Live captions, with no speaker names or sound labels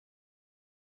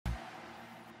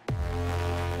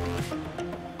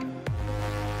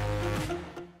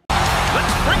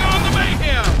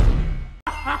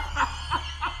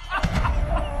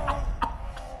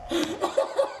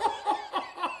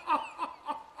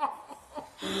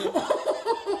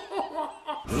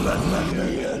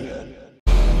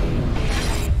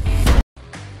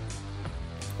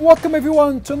Welcome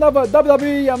everyone to another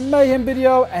WWE Mayhem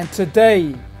video, and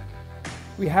today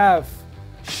we have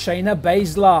Shayna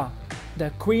Baszler, the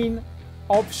Queen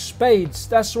of Spades.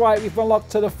 That's right, we've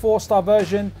unlocked to the 4-star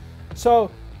version.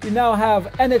 So we now have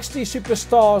NXT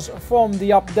superstars from the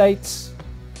updates.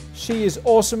 She is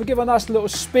awesome. We give her a nice little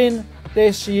spin.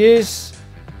 There she is.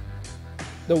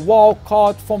 The wild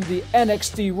card from the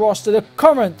NXT roster, the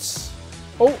current.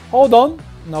 Oh, hold on.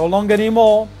 No longer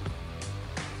anymore.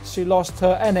 She lost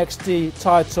her NXT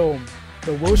title.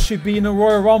 But will she be in the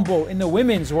Royal Rumble, in the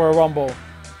Women's Royal Rumble?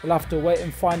 We'll have to wait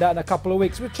and find out in a couple of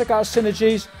weeks. We'll check out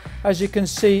synergies. As you can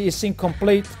see, it's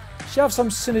incomplete. She has some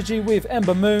synergy with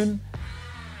Ember Moon,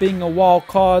 being a wild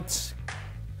card.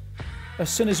 As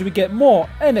soon as we get more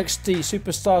NXT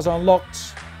superstars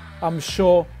unlocked, I'm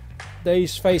sure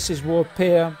these faces will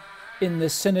appear in the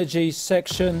synergy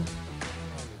section.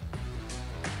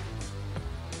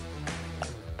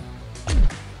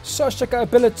 So let's check out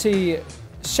ability.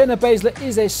 Shayna Baszler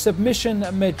is a submission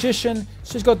magician.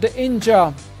 She's got the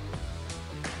injure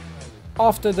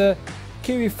after the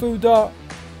Kirifuda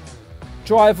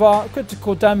driver,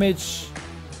 critical damage,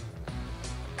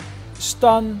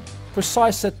 stun,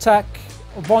 precise attack,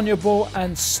 vulnerable,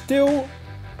 and still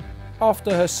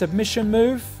after her submission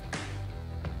move,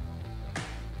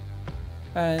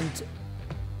 and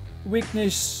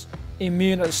weakness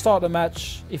immune at the start of the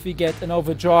match if you get an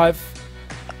overdrive.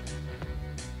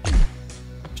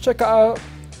 Check out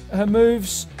her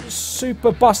moves.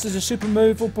 Super Bust is a super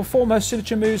move. Will perform her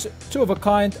signature moves, 2 of a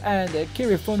kind, and a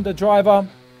Kirifunda driver.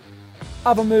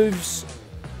 Other moves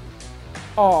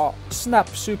are Snap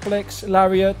Suplex,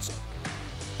 Lariat,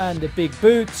 and the Big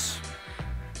Boots.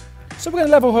 So we're going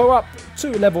to level her up to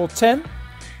level 10.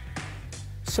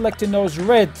 Selecting those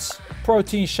red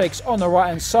protein shakes on the right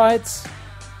hand side.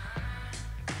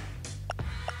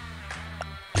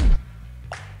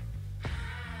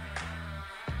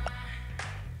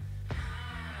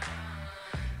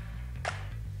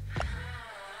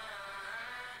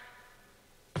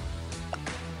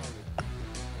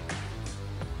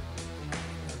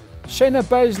 Shayna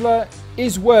Baszler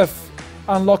is worth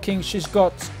unlocking. She's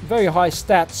got very high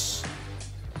stats.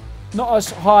 Not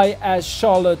as high as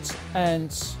Charlotte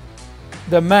and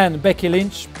the man Becky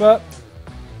Lynch, but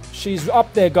she's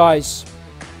up there, guys.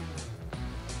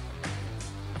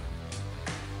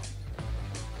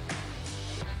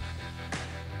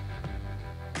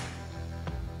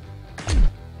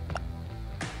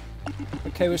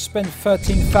 Okay, we spent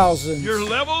 13,000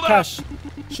 cash.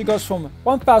 She goes from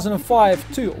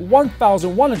 1,005 to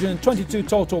 1,122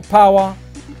 total power.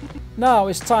 Now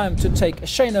it's time to take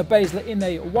Shayna Baszler in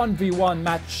a 1v1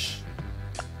 match.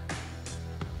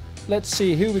 Let's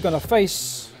see who we're going to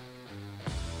face.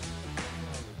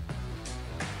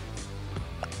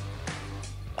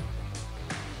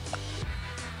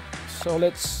 So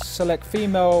let's select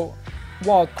female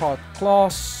wildcard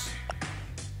class.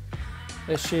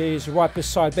 There she is, right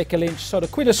beside Becky Lynch. So the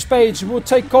Queen of Spades will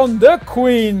take on the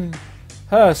Queen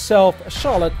herself,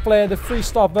 Charlotte Flair, the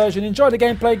 3-star version. Enjoy the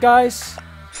gameplay, guys.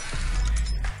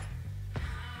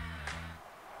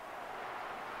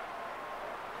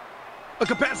 A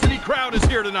capacity crowd is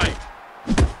here tonight.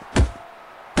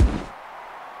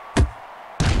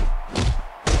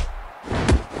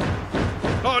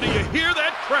 Oh, do you hear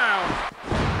that crowd?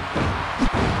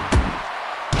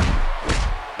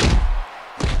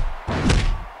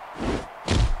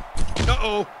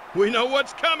 Uh-oh, we know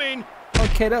what's coming.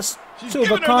 Okay, that's 2 of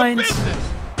a kind.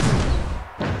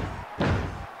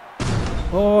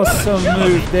 Awesome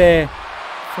move there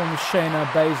from Shayna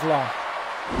Baszler.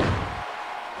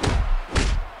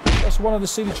 That's one of the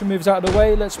signature moves out of the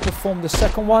way. Let's perform the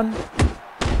second one.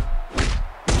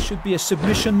 It should be a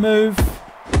submission move.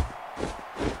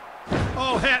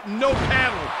 All hat and no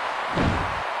paddle.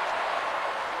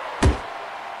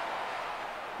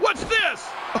 What's this?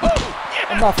 Oh,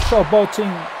 yeah! Enough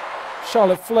showboating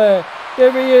Charlotte Flair.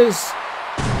 There he is.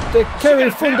 The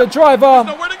Kirifunda driver.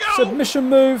 Submission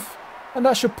move. And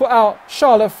that should put out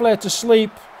Charlotte Flair to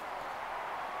sleep.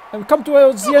 And we come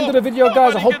towards the end of the video,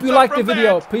 guys. I hope you liked the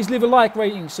video. Please leave a like,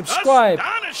 rating, subscribe,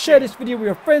 share this video with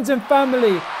your friends and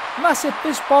family. Massive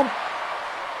fist bump.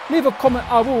 Leave a comment,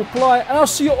 I will reply. And I'll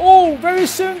see you all very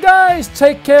soon, guys.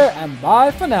 Take care and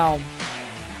bye for now.